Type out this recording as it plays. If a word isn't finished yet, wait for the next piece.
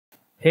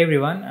Hey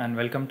everyone and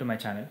welcome to my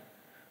channel.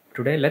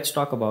 Today let's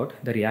talk about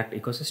the React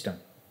ecosystem.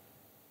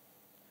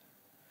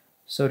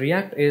 So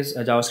React is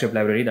a JavaScript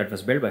library that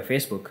was built by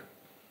Facebook,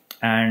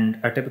 and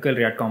a typical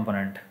React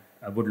component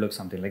would look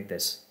something like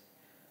this.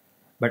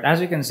 But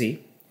as you can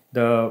see,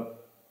 the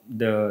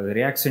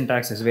React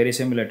syntax is very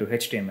similar to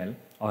HTML,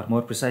 or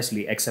more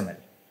precisely XML.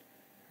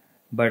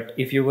 But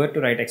if you were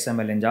to write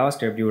XML in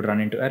JavaScript, you would run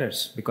into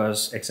errors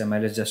because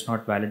XML is just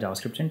not valid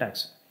JavaScript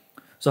syntax.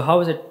 So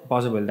how is it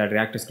possible that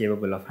React is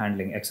capable of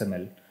handling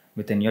XML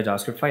within your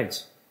JavaScript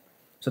files?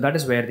 So that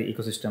is where the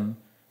ecosystem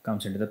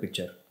comes into the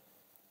picture.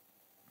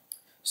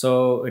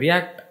 So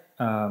React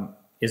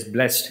is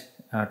blessed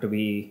to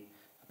be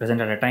present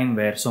at a time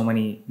where so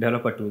many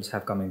developer tools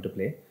have come into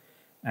play.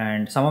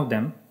 And some of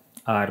them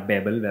are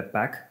Babel,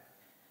 Webpack,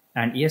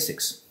 and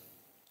ES6.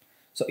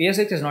 So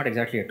ES6 is not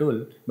exactly a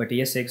tool, but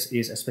ES6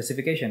 is a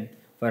specification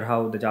for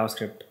how the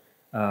JavaScript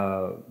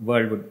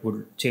world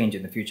would change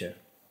in the future.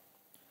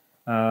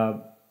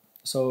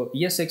 So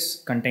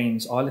ES6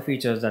 contains all the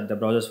features that the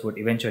browsers would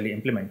eventually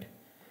implement,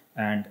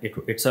 and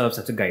it serves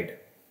as a guide.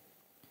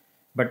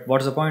 But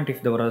what's the point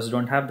if the browsers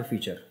don't have the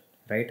feature,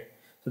 right?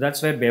 So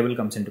that's where Babel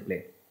comes into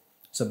play.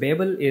 So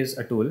Babel is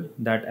a tool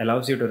that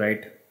allows you to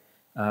write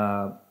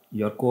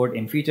your code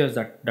in features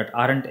that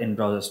aren't in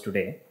browsers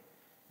today,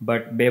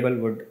 but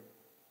Babel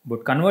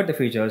would convert the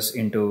features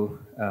into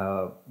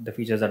the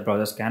features that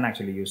browsers can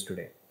actually use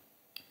today.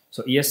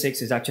 So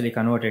ES6 is actually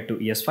converted to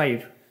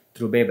ES5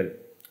 through Babel.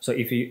 So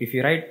if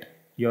you write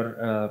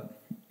your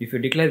if you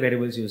declare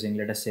variables using,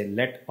 let us say,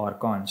 let or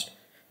const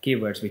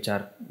keywords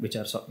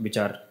which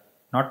are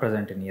not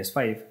present in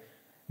ES5,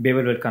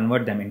 Babel will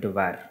convert them into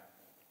var.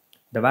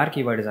 The var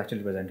keyword is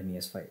actually present in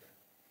ES5.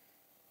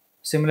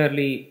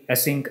 Similarly,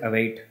 async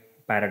await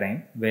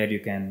paradigm, where you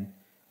can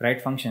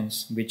write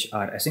functions which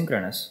are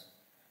asynchronous,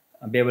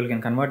 Babel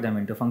can convert them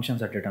into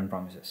functions that return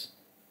promises.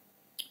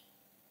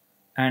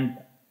 And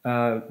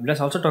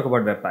let's also talk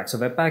about Webpack. So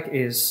Webpack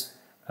is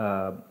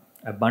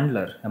a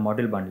bundler, a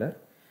module bundler,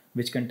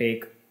 which can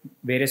take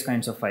various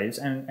kinds of files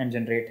and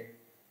generate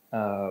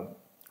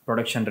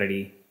production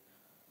ready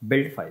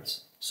build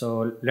files.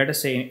 So let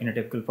us say in a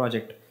typical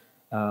project,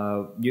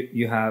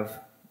 you have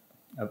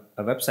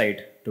a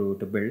website to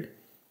build,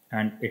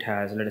 and it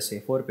has, let us say,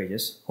 4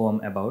 pages: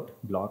 home, about,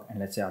 blog, and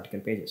let's say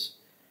article pages.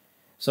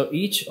 So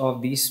each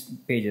of these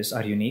pages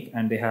are unique,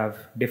 and they have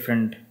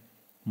different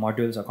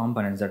modules or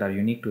components that are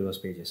unique to those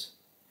pages.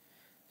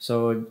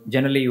 So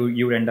generally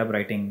you would end up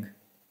writing,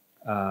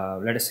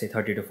 let us say,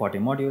 30 to 40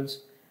 modules,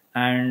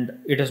 and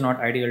it is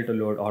not ideal to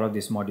load all of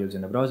these modules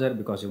in the browser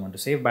because you want to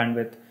save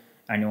bandwidth,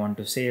 and you want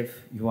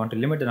to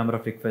limit the number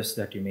of requests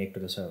that you make to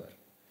the server.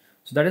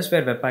 So that is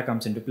where Webpack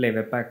comes into play.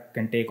 Webpack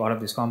can take all of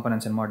these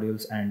components and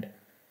modules and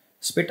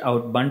spit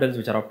out bundles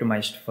which are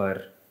optimized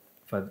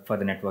for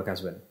the network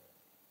as well.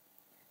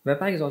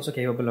 Webpack is also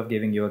capable of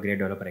giving you a great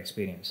developer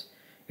experience.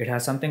 It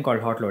has something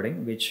called hot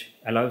loading, which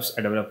allows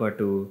a developer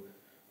to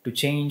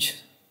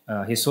change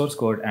his source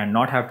code and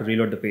not have to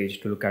reload the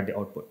page to look at the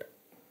output.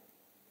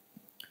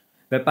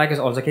 Webpack is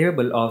also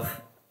capable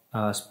of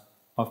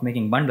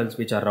making bundles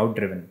which are route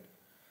driven.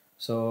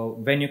 So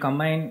when you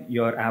combine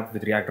your app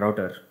with React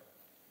Router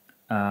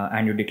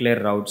and you declare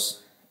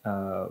routes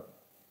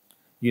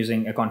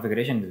using a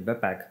configuration with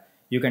Webpack,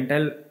 you can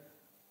tell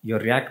your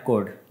React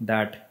code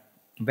that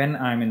when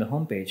I'm in the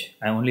home page,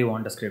 I only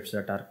want the scripts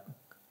that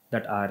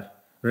are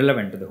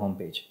relevant to the home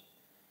page,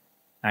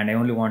 and I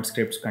only want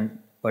scripts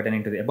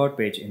pertaining to the about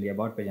page in the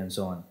about page, and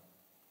so on.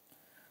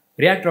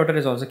 React Router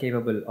is also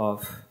capable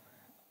of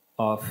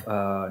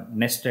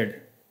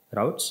nested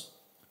routes,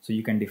 so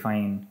you can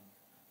define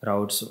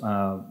routes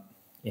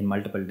in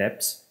multiple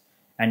depths,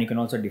 and you can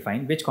also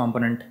define which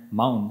component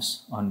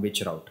mounts on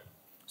which route.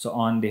 So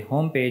on the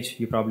home page,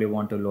 you probably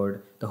want to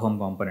load the home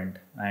component,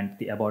 and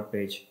the about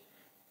page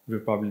will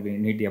probably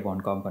need the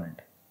about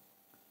component,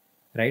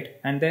 right?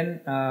 And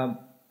then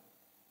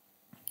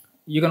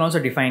you can also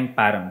define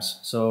params.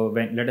 So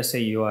let us say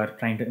you are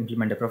trying to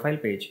implement a profile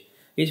page,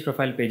 each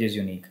profile page is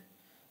unique.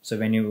 So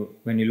when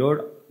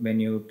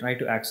you try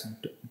to access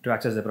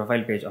the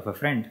profile page of a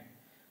friend,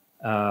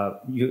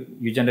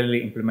 you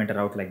generally implement a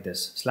route like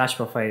this: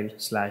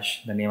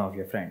 /profile / the name of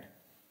your friend.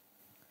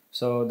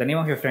 So the name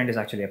of your friend is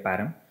actually a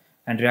param,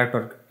 and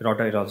React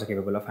Router is also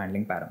capable of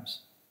handling params.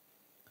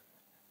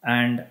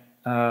 And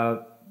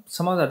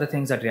some of the other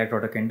things that React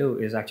Router can do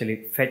is actually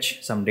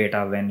fetch some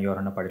data when you're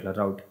on a particular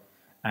route,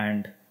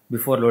 and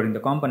before loading the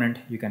component,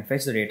 you can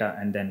fetch the data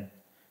and then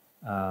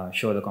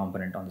show the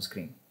component on the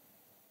screen.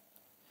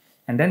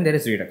 And then there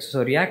is Redux.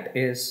 So React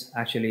is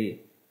actually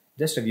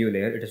just a view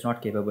layer. It is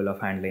not capable of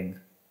handling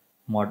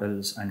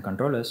models and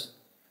controllers.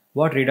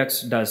 What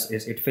Redux does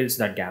is it fills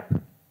that gap.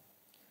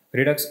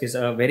 Redux is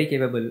a very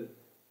capable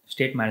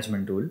state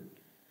management tool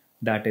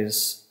that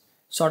is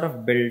sort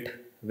of built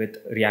with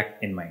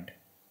React in mind.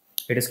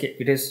 It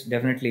is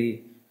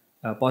definitely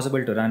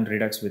possible to run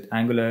Redux with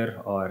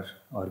Angular or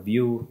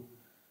Vue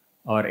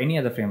or any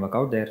other framework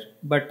out there,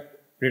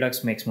 but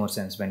Redux makes more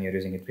sense when you're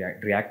using it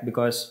React,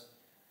 because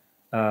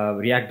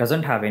React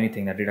doesn't have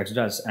anything that Redux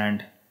does,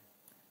 and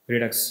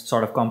Redux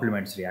sort of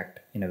complements React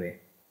in a way.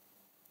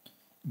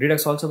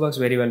 Redux also works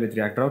very well with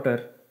React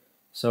Router,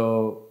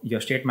 so your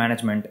state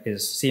management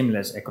is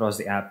seamless across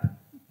the app,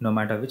 no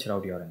matter which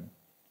route you're in.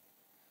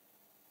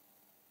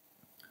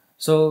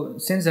 So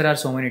since there are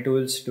so many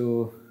tools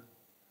to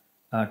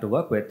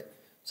work with,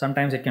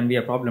 sometimes it can be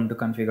a problem to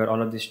configure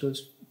all of these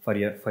tools for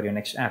your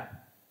next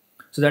app.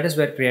 So that is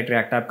where Create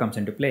React App comes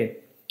into play.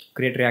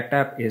 Create React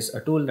App is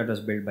a tool that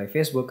was built by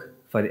Facebook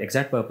for the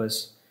exact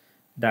purpose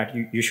that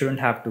you shouldn't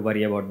have to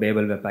worry about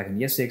Babel Webpack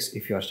and ES6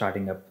 if you are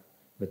starting up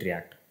with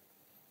React.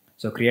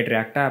 So Create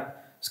React App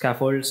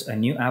scaffolds a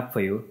new app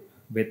for you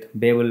with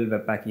Babel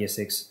Webpack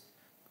ES6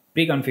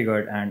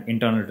 pre-configured and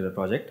internal to the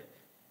project.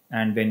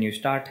 And when you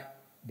start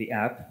the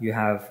app, you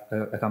have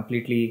a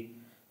completely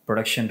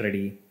production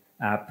ready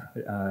app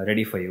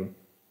ready for you.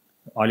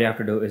 All you have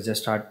to do is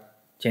just start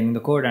changing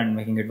the code and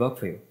making it work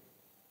for you.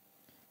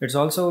 It's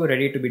also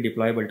ready to be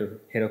deployable to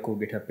Heroku,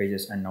 GitHub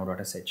Pages, and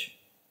now.sh.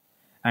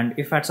 And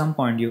if at some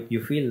point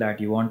you feel that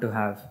you want to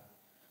have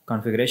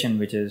configuration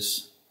which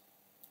is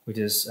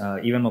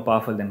even more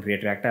powerful than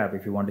Create React App,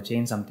 if you want to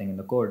change something in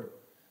the code,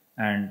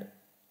 and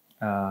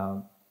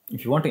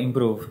if you want to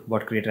improve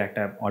what Create React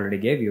App already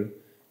gave you,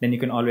 then you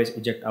can always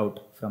eject out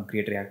from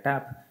Create React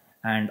App,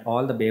 and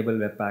all the Babel,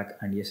 Webpack,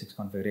 and ES6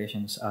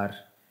 configurations are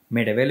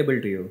made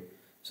available to you.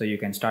 So you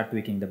can start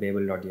tweaking the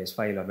Babel.js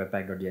file or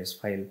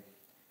Webpack.js file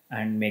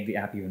and make the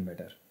app even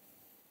better.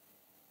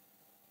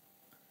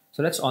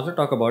 So let's also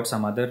talk about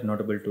some other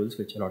notable tools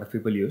which a lot of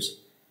people use.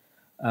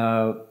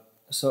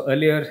 So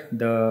earlier,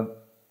 the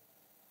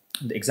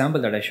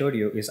example that I showed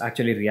you is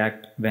actually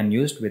React when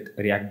used with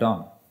React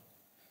DOM.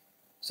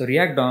 So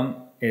React DOM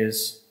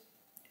is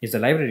the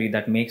library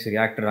that makes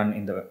React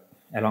run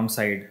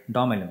alongside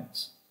DOM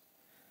elements.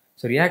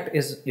 So React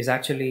is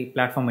actually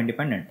platform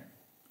independent.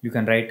 You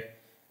can write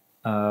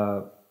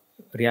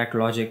React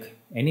logic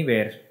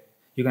anywhere.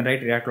 You can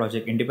write React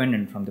logic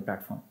independent from the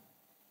platform.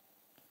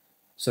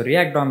 So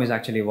React DOM is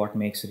actually what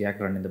makes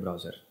React run in the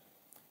browser.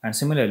 And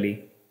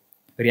similarly,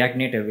 React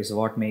Native is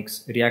what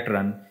makes React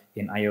run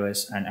in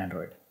iOS and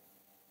Android.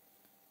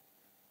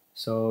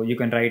 So you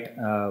can write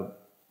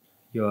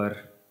your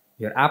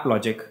app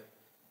logic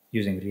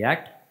using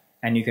React,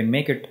 and you can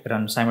make it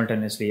run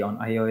simultaneously on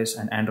iOS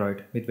and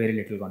Android with very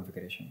little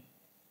configuration.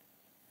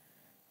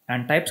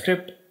 And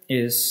TypeScript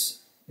is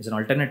an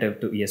alternative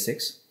to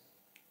ES6.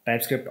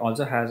 TypeScript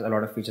also has a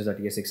lot of features that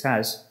ES6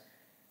 has,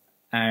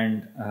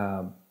 and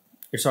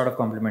it sort of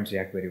complements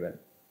React very well.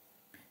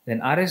 Then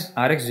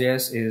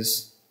Reactjs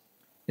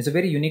is a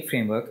very unique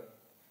framework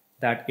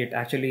that it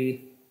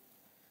actually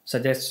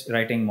suggests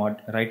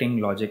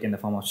writing logic in the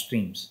form of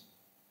streams.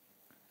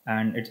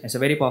 And it's a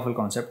very powerful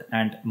concept.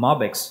 And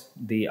MobX,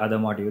 the other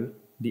module,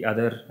 the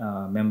other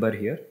member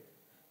here,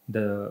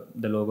 the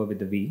logo with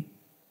the V,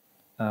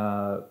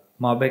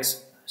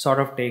 MobX sort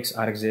of takes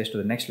Reactjs to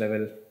the next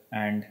level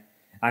and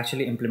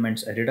actually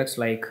implements a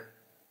Redux-like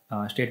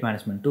state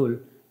management tool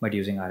but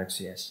using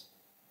Reactjs.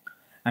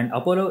 And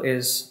Apollo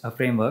is a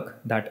framework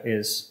that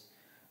is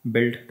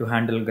built to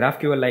handle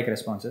GraphQL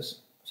responses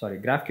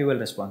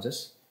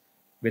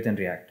within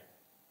React.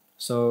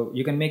 So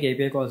you can make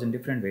API calls in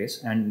different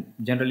ways, and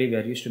generally we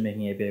are used to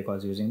making API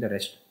calls using the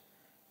REST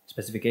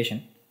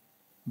specification.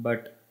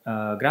 But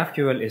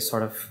GraphQL is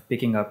sort of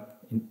picking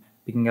up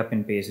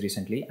in pace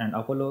recently, and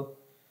Apollo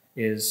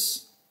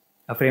is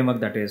a framework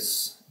that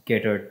is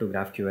catered to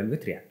GraphQL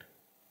with React.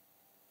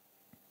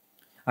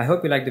 I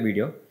hope you liked the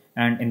video,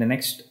 and in the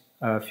next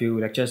few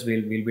lectures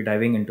we'll be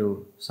diving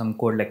into some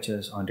code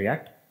lectures on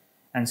React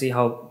and see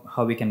how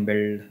we can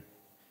build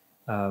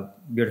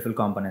beautiful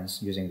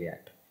components using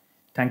React.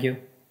 Thank you.